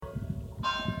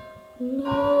The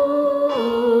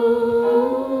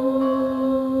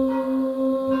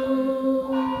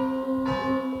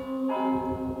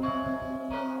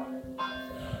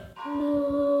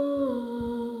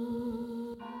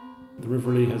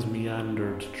River Lee has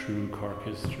meandered through Cork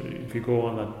history. If you go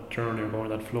on that journey or go on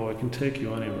that flow, it can take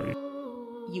you anywhere.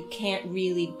 You can't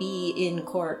really be in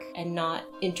Cork and not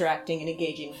interacting and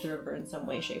engaging with the river in some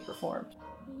way, shape or form.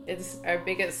 It's our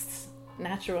biggest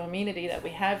natural amenity that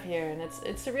we have here, and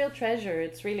it's a real treasure.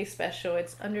 It's really special.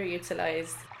 It's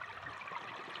underutilized.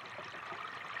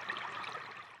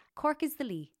 Cork is the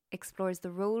Lee explores the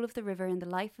role of the river in the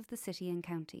life of the city and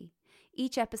county.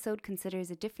 Each episode considers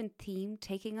a different theme,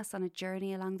 taking us on a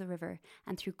journey along the river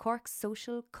and through Cork's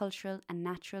social, cultural and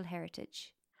natural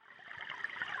heritage.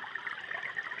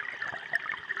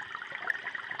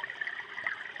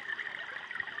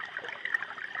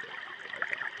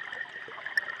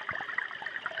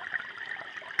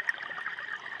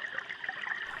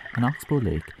 An Oxbow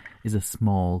lake is a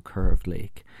small curved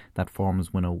lake that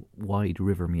forms when a wide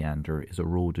river meander is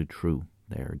eroded through.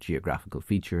 They're geographical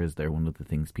features. They're one of the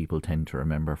things people tend to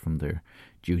remember from their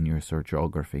junior cert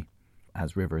geography.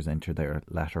 As rivers enter their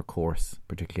latter course,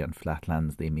 particularly on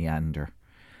flatlands, they meander.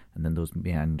 And then those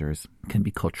meanders can be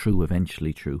cut through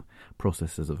eventually through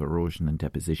processes of erosion and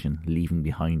deposition, leaving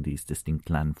behind these distinct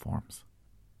landforms.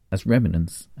 As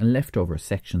remnants and leftover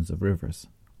sections of rivers,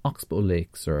 Oxbow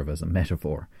Lake serve as a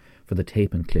metaphor for the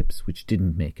tape and clips which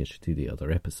didn't make it to the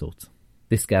other episodes.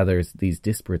 This gathers these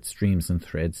disparate streams and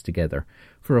threads together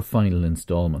for a final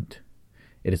instalment.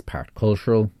 It is part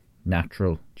cultural,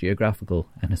 natural, geographical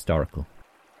and historical,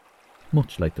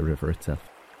 much like the river itself.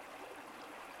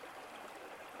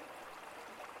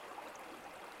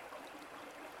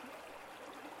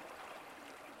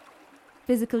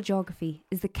 Physical geography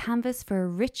is the canvas for a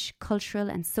rich cultural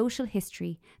and social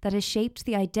history that has shaped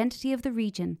the identity of the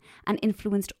region and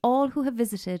influenced all who have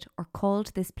visited or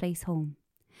called this place home.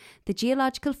 The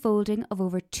geological folding of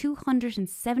over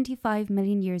 275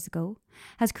 million years ago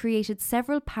has created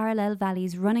several parallel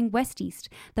valleys running west-east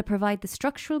that provide the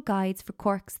structural guides for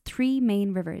Cork's three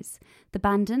main rivers, the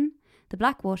Bandon, the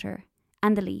Blackwater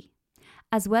and the Lee,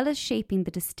 as well as shaping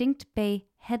the distinct bay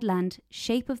headland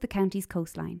shape of the county's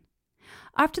coastline.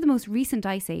 After the most recent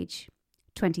ice age,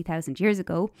 20,000 years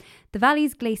ago, the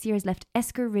valley's glaciers left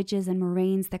esker ridges and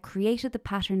moraines that created the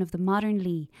pattern of the modern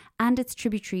Lee and its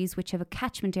tributaries, which have a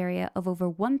catchment area of over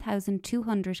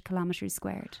 1,200 kilometres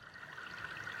squared.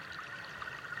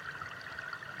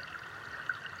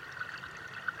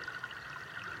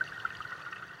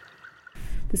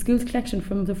 The school's collection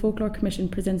from the Folklore Commission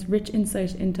presents rich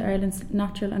insight into Ireland's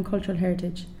natural and cultural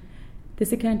heritage.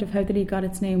 This account of how the Lee got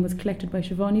its name was collected by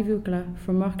Siobhán Bhucla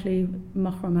from Markley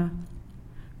Machrama,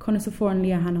 Conasaforan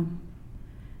Lia Hanam.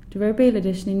 De ver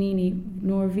Beiladis na Nini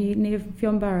nor vi nef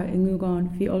Fionbara in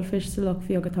Ngugan vi Ulfish Salok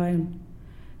vi Agatayan.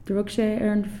 De rug sé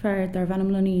an fear dar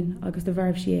Vanam Lanin agus de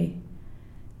Varv Shie.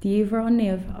 De Iver on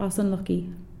Nev as an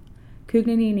Lucky.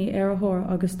 Cugnanini a hor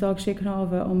agus dog sé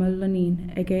Knava Omel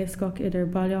Lanin a gay skok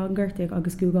idir Balya an Gertig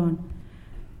agus Gugan.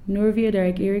 Nor vi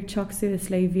ag Eric Choksu is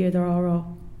slave vi dar ara.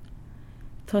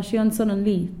 Tá an son an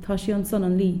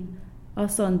Lee,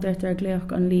 as son deirtar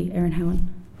gléach an Lee an Hawan.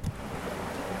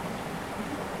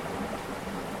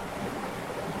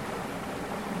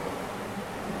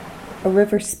 A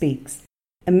River Speaks.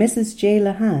 A Mrs. J.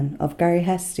 Lahan of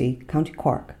Garryhesty, County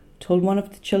Cork, told one of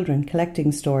the children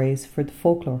collecting stories for the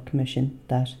Folklore Commission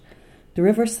that the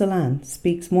River Salan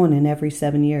speaks one in every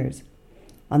 7 years.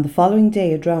 On the following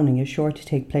day a drowning is sure to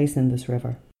take place in this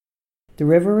river. The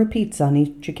river repeats on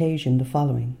each occasion the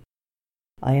following: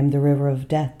 I am the river of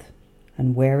death,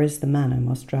 and where is the man I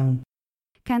must drown?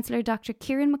 Councillor Dr.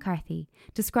 Kieran McCarthy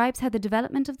describes how the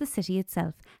development of the city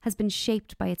itself has been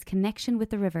shaped by its connection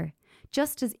with the river.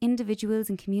 Just as individuals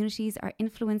and communities are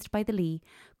influenced by the Lee,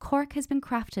 Cork has been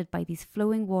crafted by these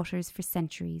flowing waters for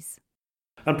centuries.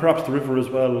 And perhaps the river as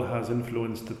well has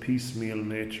influenced the piecemeal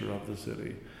nature of the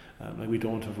city. We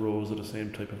don't have rows of the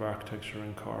same type of architecture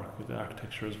in Cork. The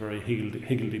architecture is very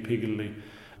higgledy-piggledy,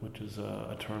 which is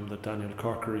a term that Daniel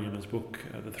Corkery in his book,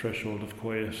 The Threshold of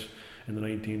Quiet, in the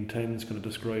 1910s, going to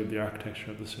describe the architecture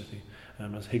of the city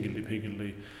as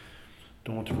higgledy-piggledy.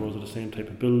 Don't have rows of the same type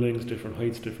of buildings, different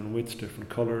heights, different widths, different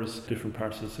colours, different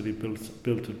parts of the city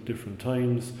built at different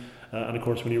times. And of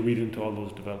course, when you read into all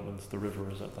those developments, the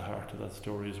river is at the heart of that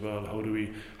story as well. How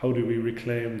do we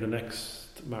reclaim the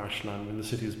next marshland when the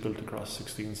city is built across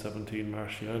 16, 17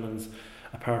 marshy islands?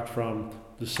 Apart from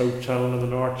the South Channel and the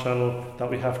North Channel that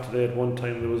we have today, at one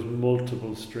time there was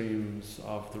multiple streams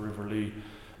of the River Lee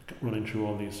running through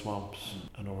all these swamps,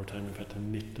 and over time we've had to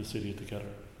knit the city together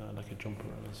like a jumper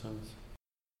in a sense.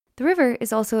 The river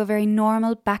is also a very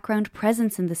normal background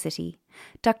presence in the city.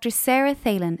 Dr. Sarah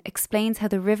Thalen explains how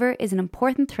the river is an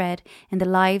important thread in the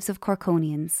lives of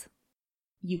Corkonians.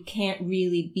 You can't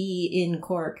really be in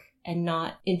Cork and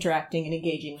not interacting and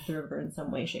engaging with the river in some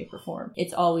way, shape, or form.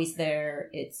 It's always there.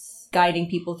 It's guiding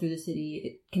people through the city.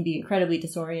 It can be incredibly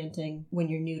disorienting when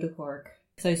you're new to Cork.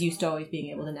 So I was used to always being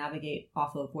able to navigate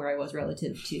off of where I was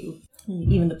relative to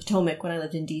even the Potomac when I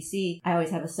lived in DC. I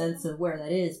always have a sense of where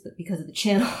that is, but because of the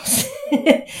channels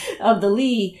of the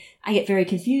Lee, I get very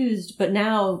confused. But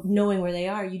now, knowing where they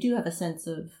are, you do have a sense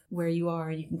of where you are,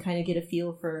 and you can kind of get a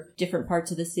feel for different parts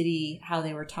of the city, how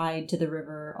they were tied to the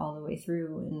river all the way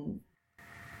through. And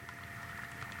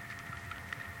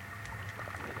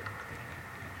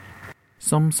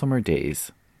some summer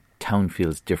days, town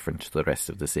feels different to the rest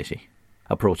of the city.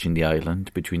 Approaching the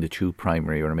island between the two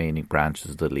primary remaining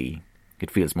branches of the Lee,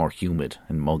 it feels more humid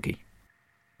and muggy.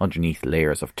 Underneath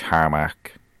layers of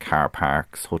tarmac, car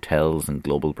parks, hotels and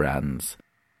global brands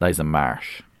lies a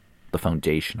marsh, the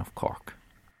foundation of Cork.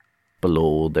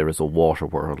 Below there is a water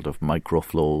world of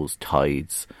microflows,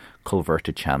 tides,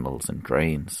 culverted channels and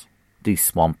drains. These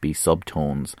swampy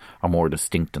subtones are more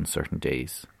distinct on certain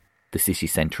days. The city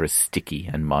centre is sticky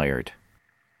and mired.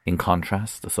 In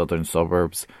contrast, the southern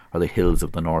suburbs or the hills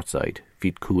of the north side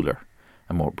feel cooler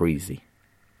and more breezy.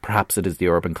 Perhaps it is the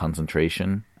urban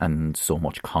concentration and so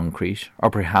much concrete, or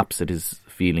perhaps it is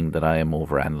the feeling that I am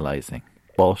overanalyzing.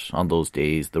 But on those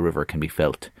days, the river can be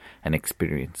felt and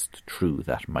experienced through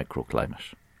that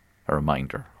microclimate, a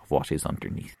reminder of what is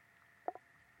underneath.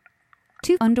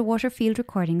 Two underwater field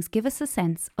recordings give us a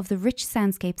sense of the rich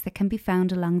soundscapes that can be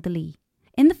found along the Lee.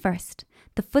 In the first,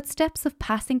 the footsteps of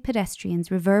passing pedestrians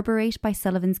reverberate by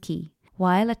Sullivan's Quay,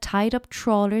 while a tied-up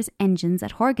trawler's engines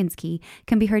at Horgan's Quay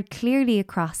can be heard clearly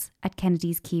across at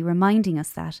Kennedy's Quay, reminding us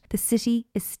that the city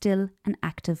is still an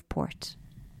active port.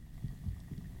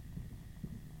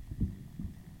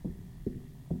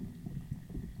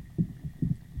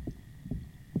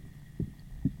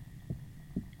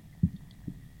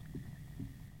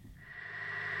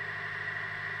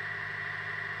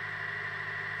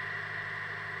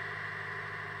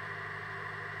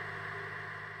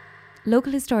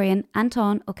 Local historian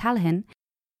Anton O'Callaghan.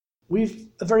 We've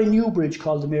a very new bridge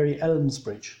called the Mary Elms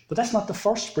Bridge, but that's not the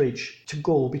first bridge to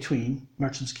go between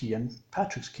Merchants Quay and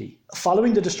Patrick's Quay.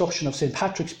 Following the destruction of St.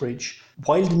 Patrick's Bridge,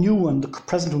 while the new one, the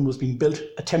present one, was being built,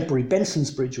 a temporary Benson's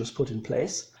Bridge was put in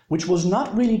place, which was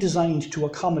not really designed to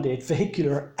accommodate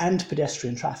vehicular and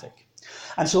pedestrian traffic.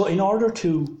 And so in order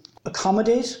to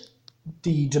accommodate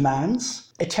the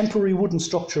demands, a temporary wooden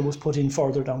structure was put in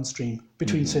further downstream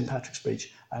between St. Patrick's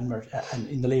Bridge and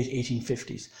in the late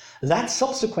 1850s. That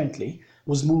subsequently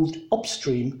was moved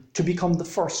upstream to become the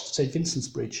first St. Vincent's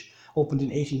Bridge, opened in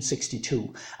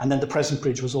 1862. And then the present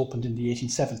bridge was opened in the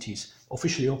 1870s,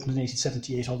 officially opened in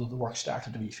 1878, although the work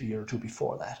started a year or two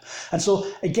before that. And so,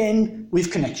 again, we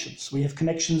have connections. We have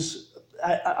connections.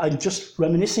 I'm just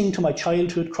reminiscing to my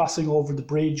childhood, crossing over the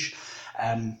bridge,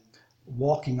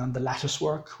 walking on the lattice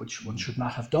work, which one should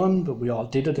not have done, but we all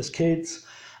did it as kids.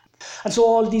 And so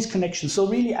all these connections. So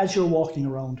really, as you're walking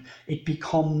around, it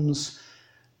becomes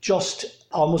just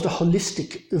almost a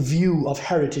holistic view of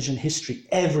heritage and history.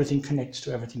 Everything connects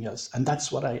to everything else. And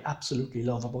that's what I absolutely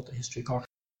love about the history of Cork.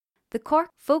 The Cork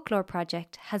Folklore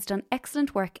Project has done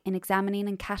excellent work in examining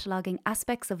and cataloguing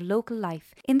aspects of local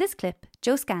life. In this clip,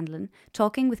 Joe Scanlon,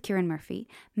 talking with Kieran Murphy,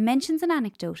 mentions an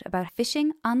anecdote about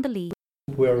fishing on the Lee.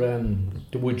 Where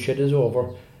the woodshed is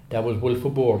over, that was Wolf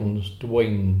of Borden's, the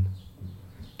wine.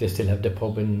 They still have the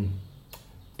pub in,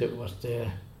 that was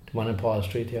the one in Paul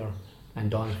Street here,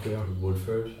 and Don Square.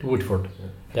 Woodford. Yeah.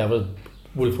 That was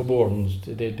Wolf of Borden's,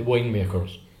 the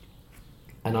winemakers.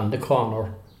 And on the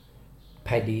corner,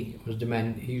 Paddy was the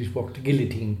man, he used to work the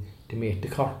guillotine to make the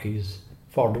corkies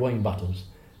for the wine bottles.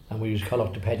 And we used to call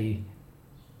up to Paddy,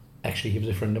 actually he was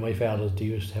a friend of my father's, they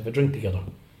used to have a drink together.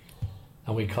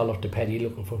 And we call up to Paddy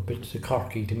looking for bits of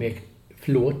corky to make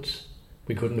floats.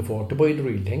 We couldn't afford to buy the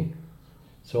real thing.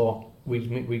 So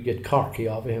we'd get corky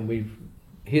off of him.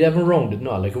 He'd have them rounded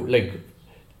now, like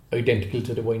identical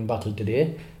to the wine bottle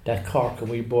today. That cork, and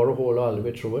we bore a hole all the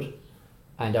way through it.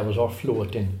 And that was our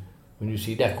float in. When you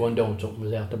see that going down, something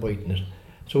was after biting it.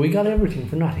 So we got everything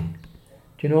for nothing.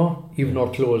 Do you know? Even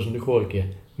our clothes in the Cork,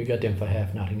 we got them for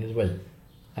half nothing as well.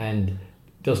 And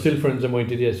there's still friends of mine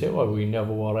today say, oh, we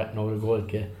never wore that now the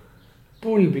Cork.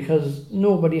 Bull, because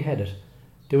nobody had it.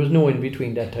 There was no in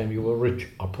between that time, you were rich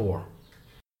or poor.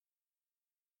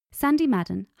 Sandy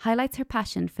Madden highlights her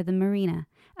passion for the marina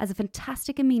as a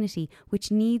fantastic amenity which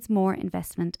needs more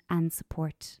investment and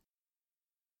support.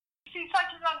 See, such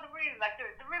as on the marina, like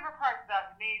the river part of that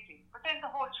is amazing, but then the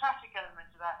whole traffic element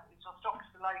to that is what sucks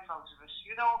the life out of it.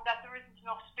 You know, that there isn't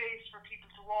enough space for people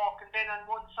to walk, and then on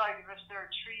one side of it there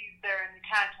are trees there and you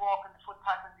can't walk on the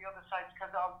footpath on the other side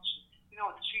because of, you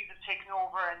know, the trees have taken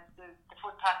over and the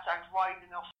footpaths aren't wide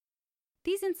enough.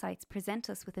 These insights present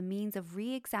us with a means of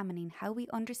re-examining how we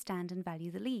understand and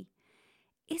value the Lee.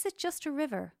 Is it just a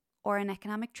river or an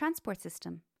economic transport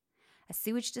system? A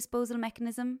sewage disposal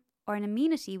mechanism or an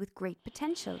amenity with great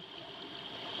potential?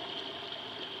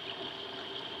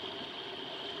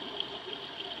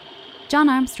 John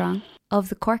Armstrong of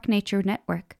the Cork Nature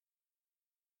Network.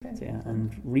 Yeah,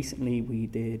 and recently we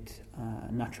did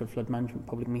a natural flood management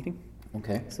public meeting.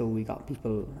 Okay. So we got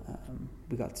people,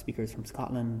 we got speakers from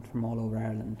Scotland, from all over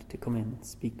Ireland to come in and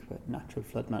speak about natural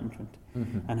flood management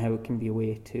and how it can be a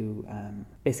way to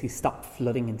basically stop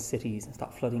flooding in cities and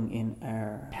stop flooding in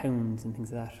our towns and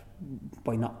things like that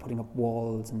by not putting up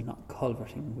walls and not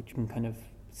culverting, which can kind of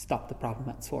stop the problem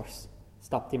at source,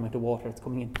 stop the amount of water that's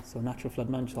coming in. So natural flood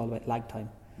management is all about lag time.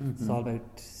 It's all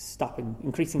about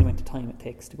increasing the amount of time it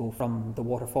takes to go from the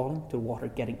water falling to water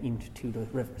getting into the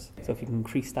rivers. So if you can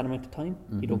increase that amount of time,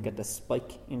 you don't get the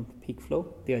spike in peak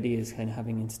flow. The idea is kind of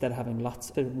instead of having lots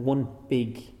of one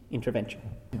big intervention,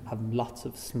 have lots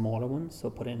of smaller ones. So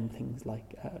put in things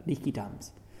like leaky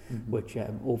dams, which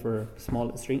over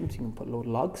smaller streams, you can put a load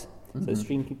of logs. So the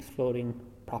stream keeps flowing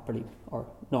properly, or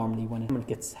normally when it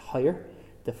gets higher,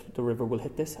 the river will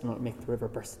hit this and it'll make the river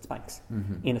burst its banks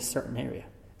in a certain area.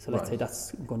 So let's say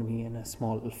that's going to be in a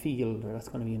small little field, or that's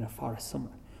going to be in a forest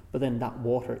somewhere. But then that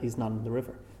water is not in the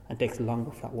river and it takes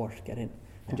longer for that water to get in.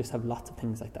 And just have lots of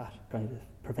things like that, trying to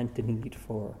prevent the need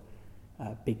for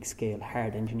big scale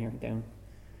hard engineering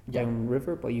down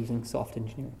river by using soft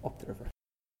engineering up the river.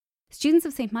 Students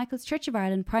of St Michael's Church of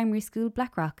Ireland Primary School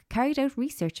Blackrock carried out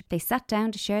research. They sat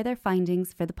down to share their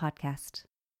findings for the podcast.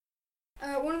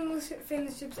 One of the most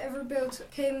famous ships ever built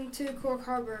came to Cork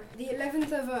Harbour the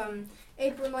 11th of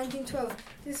April 1912.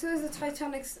 This was the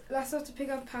Titanic's last stop to pick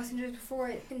up passengers before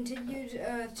it continued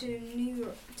to New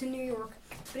York.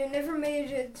 But it never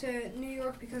made it to New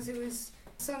York because it was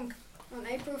sunk on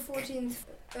April 14th,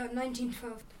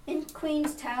 1912. In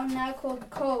Queenstown, now called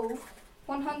Cove,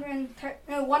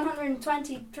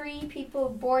 123 people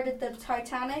boarded the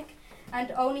Titanic and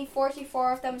only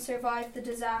 44 of them survived the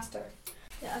disaster.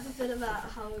 I have a bit about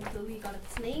how the Lee got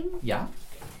its name. Yeah.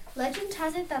 Legend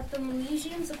has it that the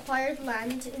Milesians acquired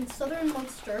land in southern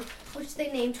Munster, which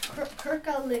they named Cork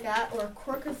Liga, or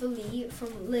Cork of the Lee,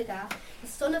 from Liga, the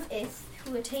son of Ith,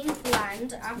 who attained the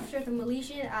land after the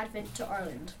Milesian advent to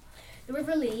Ireland. The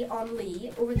River Lee, on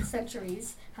Lee, over the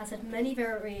centuries, has had many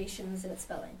variations in its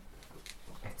spelling.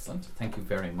 Excellent. Thank you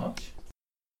very much.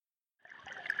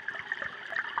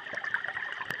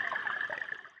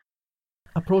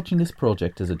 Approaching this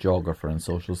project as a geographer and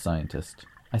social scientist,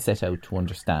 I set out to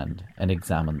understand and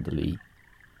examine the Lee.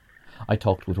 I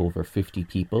talked with over 50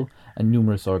 people and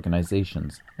numerous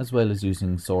organisations, as well as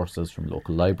using sources from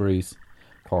local libraries,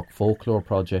 Cork Folklore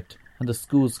Project and the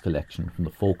Schools Collection from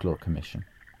the Folklore Commission.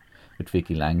 With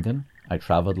Vicky Langan, I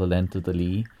travelled the length of the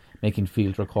Lee, making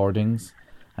field recordings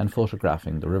and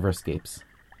photographing the riverscapes.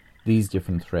 These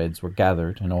different threads were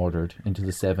gathered and ordered into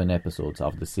the 7 episodes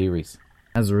of the series.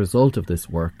 As a result of this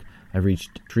work, I've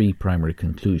reached 3 primary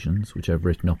conclusions, which I've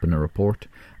written up in a report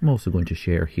I'm also going to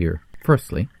share here.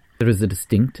 Firstly, there is a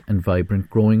distinct and vibrant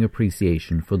growing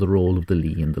appreciation for the role of the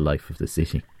Lee in the life of the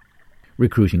city.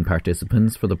 Recruiting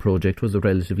participants for the project was a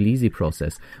relatively easy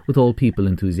process, with all people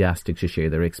enthusiastic to share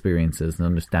their experiences and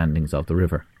understandings of the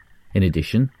river. In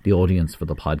addition, the audience for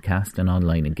the podcast and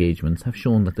online engagements have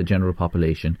shown that the general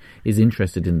population is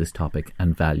interested in this topic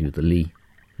and value the Lee.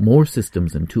 More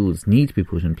systems and tools need to be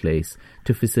put in place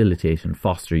to facilitate and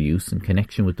foster use and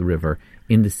connection with the river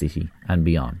in the city and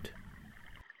beyond.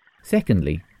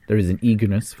 Secondly, there is an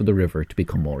eagerness for the river to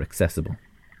become more accessible.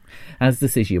 As the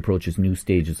city approaches new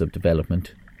stages of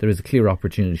development, there is a clear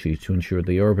opportunity to ensure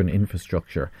the urban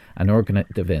infrastructure and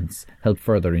organised events help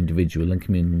further individual and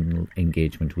communal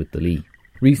engagement with the Lee.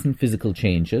 Recent physical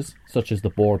changes, such as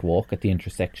the boardwalk at the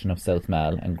intersection of South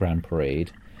Mall and Grand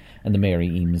Parade, and the Mary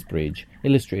Eames Bridge,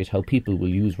 illustrate how people will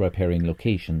use riparian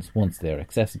locations once they are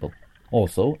accessible.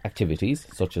 Also, activities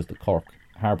such as the Cork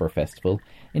Harbour Festival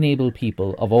enable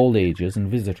people of all ages and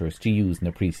visitors to use and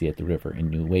appreciate the river in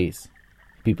new ways.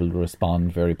 People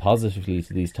respond very positively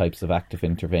to these types of active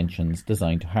interventions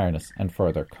designed to harness and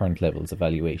further current levels of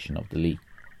valuation of the Lee.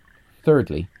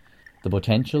 Thirdly, the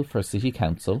potential for City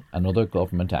Council and other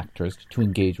government actors to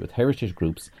engage with heritage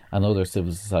groups and other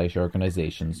civil society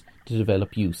organisations to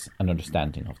develop use and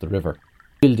understanding of the river.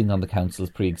 Building on the Council's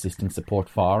pre-existing support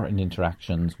for and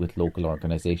interactions with local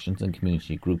organisations and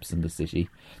community groups in the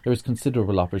city, there is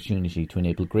considerable opportunity to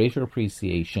enable greater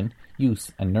appreciation,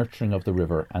 use and nurturing of the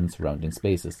river and surrounding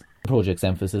spaces. The project's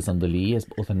emphasis on the Lee as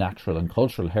both a natural and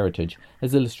cultural heritage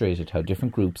has illustrated how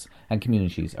different groups and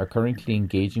communities are currently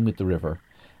engaging with the river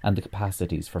and the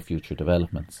capacities for future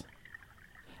developments.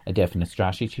 A definite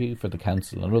strategy for the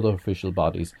Council and other official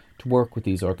bodies to work with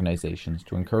these organisations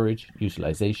to encourage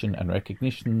utilisation and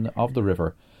recognition of the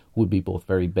river would be both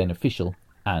very beneficial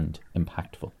and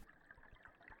impactful.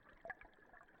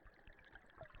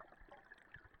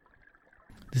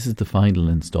 This is the final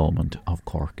instalment of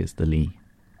Cork is the Lee,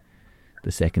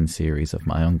 the second series of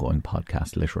my ongoing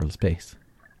podcast Literal Space.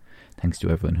 Thanks to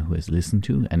everyone who has listened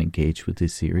to and engaged with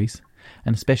this series,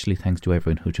 and especially thanks to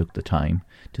everyone who took the time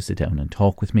to sit down and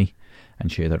talk with me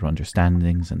and share their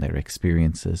understandings and their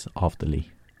experiences of the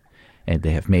Lee. And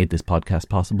they have made this podcast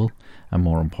possible, and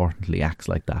more importantly, acts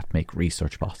like that make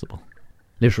research possible.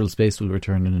 Literal Space will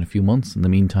return in a few months. In the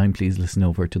meantime, please listen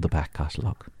over to the back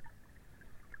catalogue.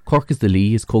 Cork is the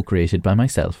Lee is co-created by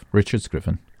myself, Richard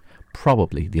Scriven,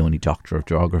 probably the only Doctor of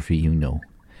Geography you know,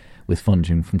 with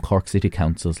funding from Cork City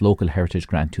Council's Local Heritage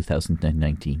Grant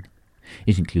 2019.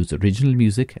 It includes original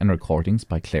music and recordings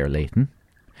by Claire Layton,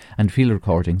 and field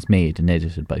recordings made and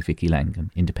edited by Vicky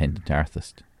Langan, independent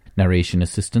artist. Narration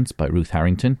assistance by Ruth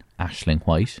Harrington, Aisling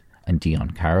White and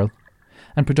Dion Carroll,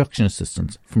 and production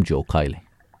assistance from Joe Kiley.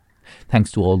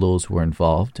 Thanks to all those who were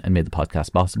involved and made the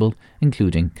podcast possible,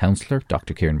 including Councillor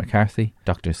Dr. Kieran McCarthy,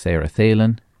 Dr. Sarah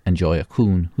Thalen and Joya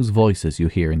Kuhn, whose voices you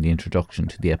hear in the introduction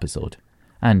to the episode,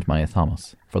 and Maya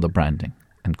Thomas for the branding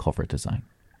and cover design.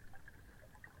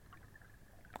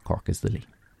 Cork is the Lee.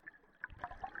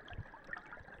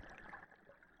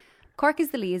 Cork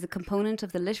is the Lee is a component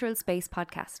of the Literal Space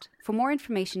podcast. For more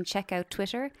information, check out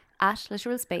Twitter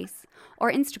 @Literal Space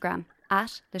or Instagram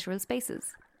 @Literal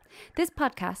Spaces. This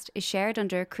podcast is shared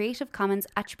under a Creative Commons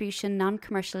Attribution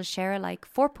Non-Commercial Share-alike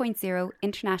 4.0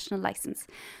 international license,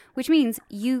 which means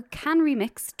you can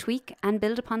remix, tweak and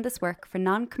build upon this work for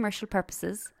non-commercial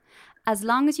purposes, as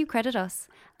long as you credit us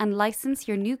and license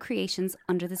your new creations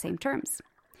under the same terms.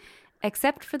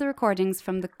 Except for the recordings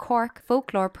from the Cork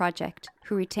Folklore Project,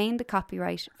 who retain the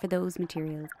copyright for those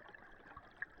materials.